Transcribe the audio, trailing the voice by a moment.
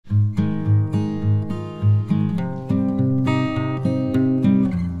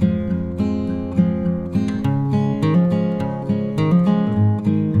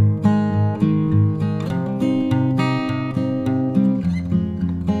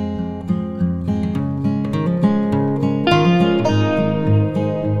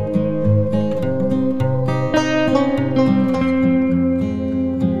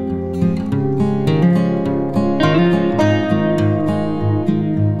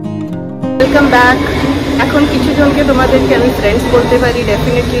Welcome back. এখন কিছু জনকে তোমাদেরকে আমি ফ্রেন্ডস বলতে পারি,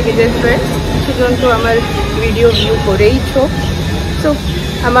 ডেফিনেটলি নিজের ফ্রেন্ডস। কিছু জন তো আমার ভিডিও ভিউ করেইছো। সো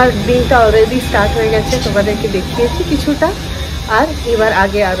আমার দিনটা অলরেডি স্টার্ট হয়ে গেছে, তোমাদেরকে দেখিয়েছি কিছুটা, আর এবার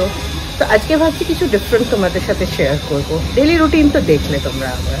আগে আরও। তো আজকে ভাবছি কিছু ডিফারেন্ট তোমাদের সাথে শেয়ার করব। ডেলি রুটিন তো দেখলে তোমরা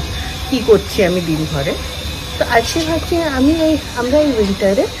আমরা কী করছি আমি দিন ভরে। তো আজকে ভাবছি আমরা এই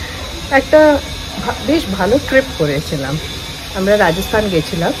উইন্টারে একটা বেশ ভালো ট্রিপ করেছিলাম। আমরা রাজস্থান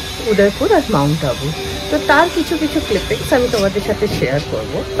গেছিলাম, উদয়পুর আর মাউন্ট আবু। তো তার কিছু কিছু ক্লিপিংস আমি তোমাদের সাথে শেয়ার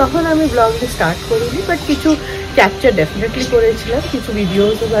করব। তখন আমি ব্লগটি স্টার্ট করিনি, বাট কিছু ক্যাপচার ডেফিনেটলি করেছিলাম, কিছু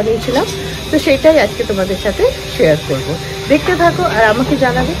ভিডিওসও বানিয়েছিলাম। তো সেটাই আজকে তোমাদের সাথে শেয়ার করব। দেখতে থাকো আর আমাকে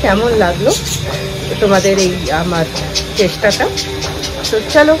জানাবে কেমন লাগলো তোমাদের এই আমার চেষ্টাটা। তো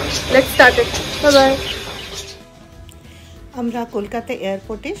চলো, let's start it. Bye bye. আমরা কলকাতা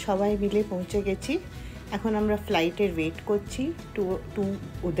এয়ারপোর্টে সবাই মিলে পৌঁছে গেছি। এখন আমরা ফ্লাইটের ওয়েট করছি টু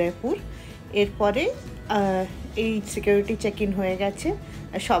উদয়পুর। এরপরে এই সিকিউরিটি চেক ইন হয়ে গেছে,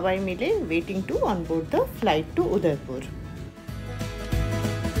 আর সবাই মিলে waiting to onboard the flight two Udaipur.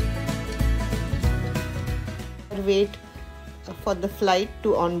 Wait for the flight two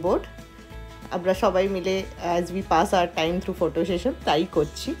onboard. আমরা সবাই মিলে as we pass our time through photo session তাই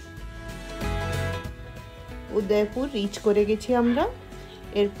করছি। উদয়পুর রিচ করে গেছি আমরা।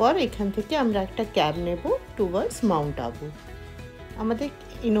 এরপর এখান থেকে আমরা একটা ক্যাব নেব টুয়ার্ডস মাউন্ট আবু। আমাদের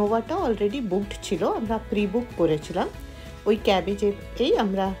ইনোভাটা অলরেডি বুকড ছিল, আমরা প্রি বুক করেছিলাম। ওই ক্যাবে যেতেই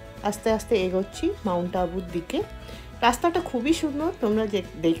আমরা আস্তে আস্তে এগোচ্ছি মাউন্ট আবুর দিকে। রাস্তাটা খুবই সুন্দর, তোমরা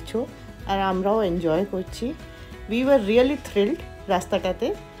দেখছো, আর আমরাও এনজয় করছি। We were really thrilled রাস্তাটাতে।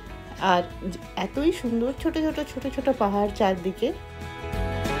 আর এতই সুন্দর, ছোট ছোট ছোট ছোট পাহাড় চারদিকে।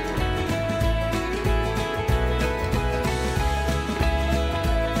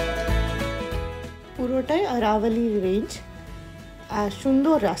 পুরোটাই আরাভালি রেঞ্জ, আর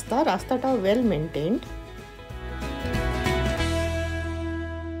সুন্দর রাস্তাটা ওয়েল মেনটেন্ড।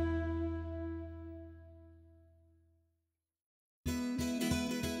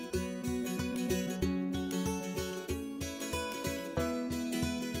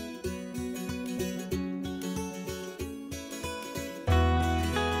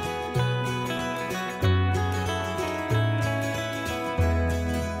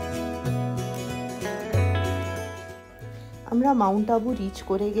 আমরা মাউন্ট আবু রিচ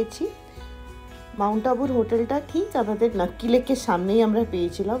করে গেছি। মাউন্ট আবুর হোটেলটা ঠিক আমাদের নাক্কি লেকের সামনেই আমরা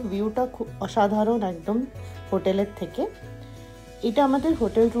পেয়েছিলাম। ভিউটা খুব অসাধারণ একদম হোটেলের থেকে। এটা আমাদের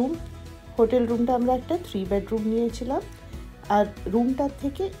হোটেল রুমটা আমরা একটা 3 বেডরুম নিয়েছিলাম, আর রুমটার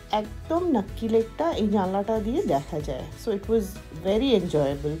থেকে একদম নাক্কি লেকটা এই জানলাটা দিয়ে দেখা যায়। So it was very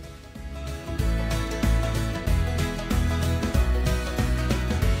enjoyable.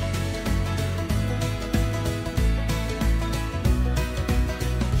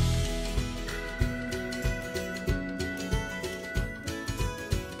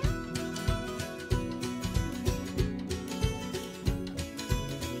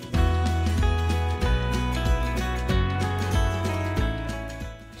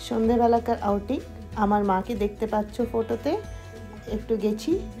 সন্ধ্যেবেলাকার outing. আমার মাকে দেখতে পাচ্ছ ফটোতে। একটু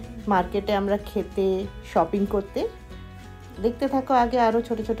গেছি মার্কেটে আমরা খেতে, শপিং করতে। দেখতে থাকো আগে আরও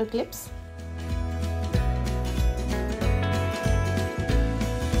ছোট ছোট ক্লিপস।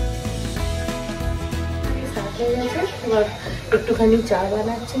 এবার একটুখানি চা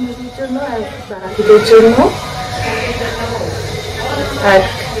বানাচ্ছি নিজের জন্য আর বাড়িদের জন্য। আর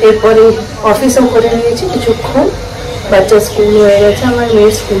এরপরে অফিসও করে নিয়েছি কিছুক্ষণ। বাচ্চার স্কুল হয়ে গেছে, আমার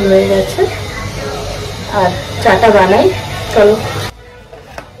মেয়ের স্কুল হয়ে গেছে। আর চাটা বানাই, চলো।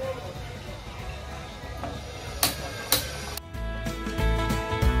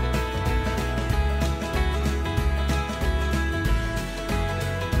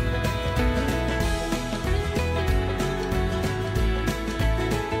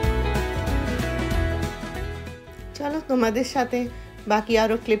 চলো তোমাদের সাথে বাকি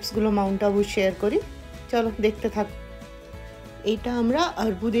আরও ক্লিপসগুলো মাউন্ট আবু শেয়ার করি। চলো দেখতে থাকো। এইটা আমরা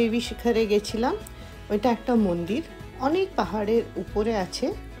আরবু দেবী শিখরে গেছিলাম। ওইটা একটা মন্দির, অনেক পাহাড়ের উপরে আছে।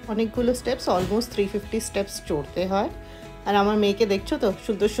 অনেকগুলো স্টেপস, অলমোস্ট 350 স্টেপস চড়তে হয়। আর আমার মেয়েকে দেখছো তো,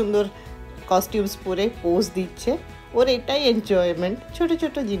 সুন্দর সুন্দর কস্টিউমস পরে পোজ দিচ্ছে। ওর এটাই এনজয়মেন্ট, ছোট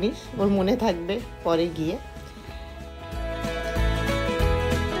ছোট জিনিস ওর মনে থাকবে পরে গিয়ে।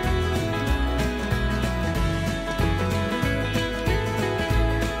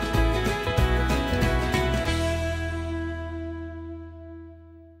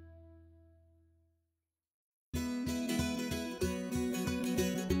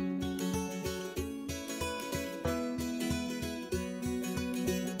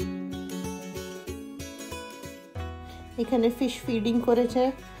 এখানে ফিশ ফিডিং করেছে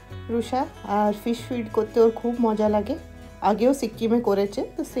রুষা, আর ফিশ ফিড করতে ওর খুব মজা লাগে। আগেও সিকিমে করেছে,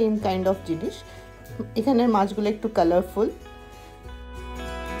 তো সেম কাইন্ড অফ জিনিস। এখানের মাছগুলো একটু কালারফুল।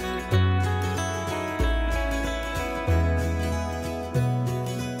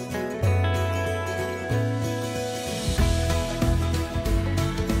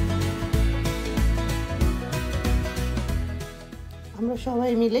 আমরা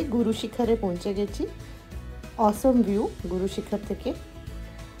সবাই মিলে গুরু শিখরে পৌঁছে গেছি। অসম ভিউ গুরু শিখর থেকে।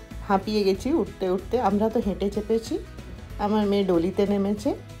 হাঁপিয়ে গেছি উঠতে উঠতে। আমরা তো হেঁটে চেপেছি, আমার মেয়ে ডলিতে নেমেছে,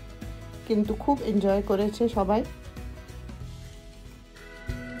 কিন্তু খুব এনজয় করেছে সবাই।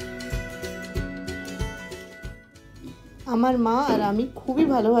 আমার মা আর আমি খুবই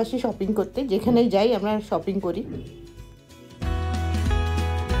ভালোবাসি শপিং করতে, যেখানেই যাই আমরা শপিং করি।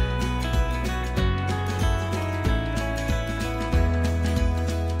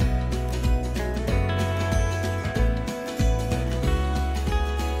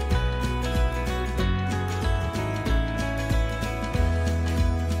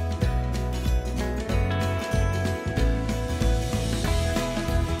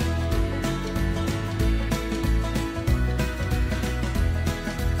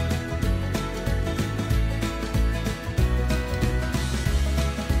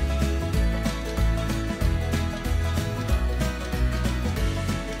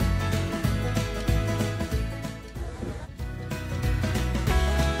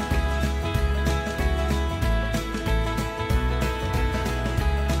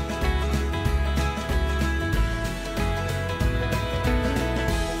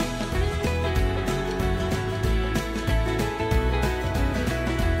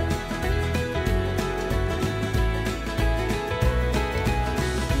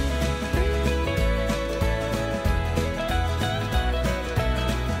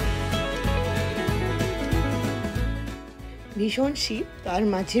 ভীষণ শীত, তার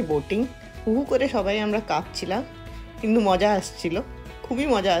মাঝে বোটিং। হুহু করে সবাই আমরা কাঁপছিলাম, কিন্তু মজা আসছিল, খুবই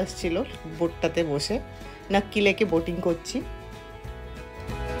মজা আসছিল বোটটাতে বসে। নাক্কি লেকে বোটিং করছি।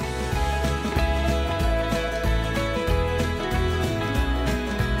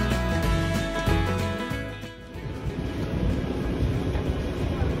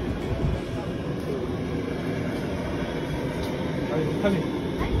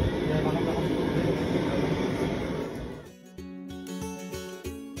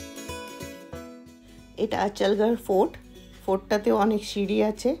 এটা আচলগড় ফোর্ট। ফোর্টটাতেও অনেক সিঁড়ি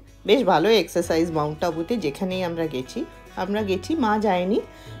আছে, বেশ ভালো এক্সারসাইজ মাউন্ট আবুতে যেখানেই আমরা গেছি। মা যায়নি,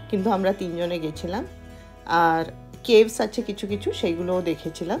 কিন্তু আমরা 3 জনে গেছিলাম। আর কেভস আছে কিছু কিছু, সেইগুলোও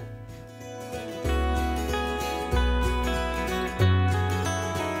দেখেছিলাম।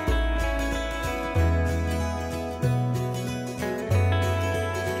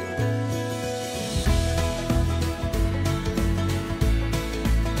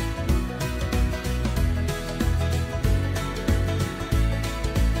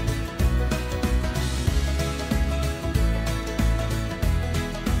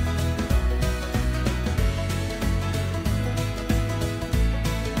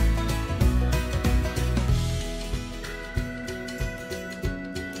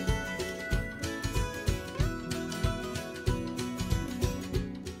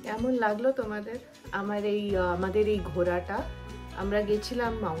 কেমন লাগলো তোমাদের আমাদের এই ঘোরাটা? আমরা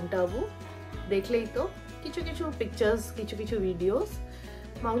গেছিলাম মাউন্ট আবু, দেখলেই তো কিছু কিছু পিকচার্স, কিছু কিছু ভিডিওস।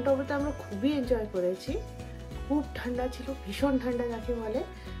 মাউন্ট আবুতে আমরা খুবই এনজয় করেছি। খুব ঠান্ডা ছিল, ভীষণ ঠান্ডা যাকে বলে।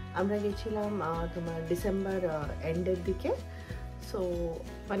 আমরা গেছিলাম তোমার ডিসেম্বর এন্ডের দিকে, সো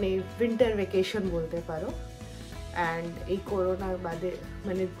মানে উইন্টার ভ্যাকেশন বলতে পারো। অ্যান্ড এই করোনার বাদে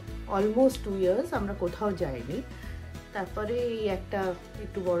মানে অলমোস্ট 2 ইয়ার্স আমরা কোথাও যাইনি। তারপরে এই একটা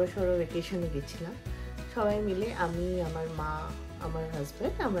একটু বড় সড়ো ভ্যাকেশনে গেছিলাম সবাই মিলে, আমি, আমার মা, আমার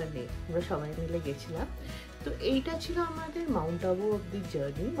হাজব্যান্ড, আমার মেয়ে, আমরা সবাই মিলে গেছিলাম। তো এইটা ছিল আমাদের মাউন্ট আবু অব্দি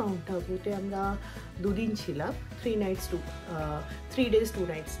জার্নি। মাউন্ট আবুতে আমরা 2 দিন ছিলাম, 3 days 2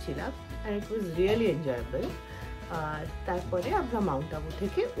 nights ছিলাম, and it was really enjoyable. আর তারপরে আমরা মাউন্ট আবু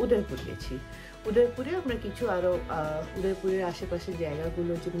থেকে উদয়পুর গেছি। উদয়পুরে আমরা কিছু আরও উদয়পুরের আশেপাশের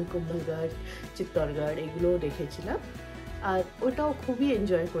জায়গাগুলো যেমন কুম্ভলগড়, চিত্তরগড়, এগুলোও দেখেছিলাম। আর ওটাও খুবই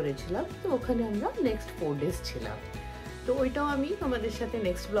এনজয় করেছিলাম। তো ওখানে আমরা নেক্সট 4 days ছিলাম। তো ওইটাও আমি তোমাদের সাথে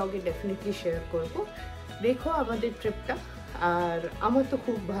নেক্সট ব্লগে ডেফিনেটলি শেয়ার করব। দেখো আমাদের ট্রিপটা। আর আমার তো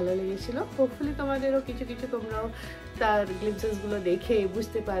খুব ভালো লেগেছিল। হোপফুলি তোমাদেরও কিছু কিছু তোমরাও তার গ্লিপসেসগুলো দেখে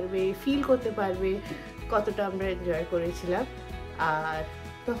বুঝতে পারবে, ফিল করতে পারবে কতটা আমরা এনজয় করেছিলাম। আর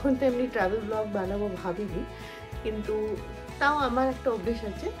তখন তো এমনি ট্রাভেল ব্লগ বানাবো ভাবিনি, কিন্তু তাও আমার একটা অভ্যেস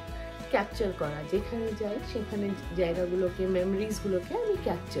আছে ক্যাপচার করা। যেখানে যাই সেখানে জায়গাগুলোকে, মেমোরিজগুলোকে আমি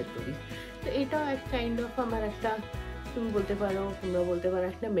ক্যাপচার করি। তো এটাও এক কাইন্ড অফ আমার একটা তুমি বলতে পারো, তোমরা বলতে পারো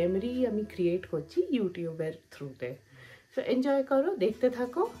একটা মেমোরি আমি ক্রিয়েট করছি ইউটিউবের থ্রুতে। সো এনজয় করো, দেখতে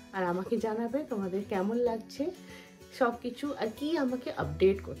থাকো, আর আমাকে জানাবে তোমাদের কেমন লাগছে সব কিছু, আর কি আমাকে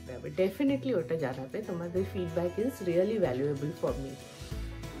আপডেট করতে হবে ডেফিনেটলি ওটা জানাবে। তোমাদের feedback is really valuable for me.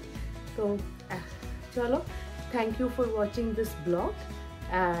 তো চলো, thank you for watching this blog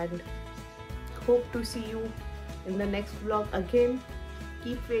and hope to see you in the next vlog again.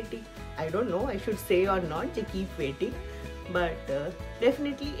 Keep waiting. I don't know I should say or not যে keep waiting, but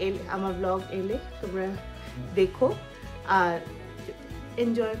definitely আমার vlog এলে তোমরা দেখো আর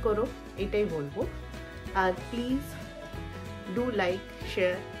enjoy করো, এটাই বলবো। আর please do like,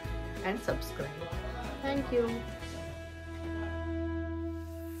 share and subscribe. Thank you.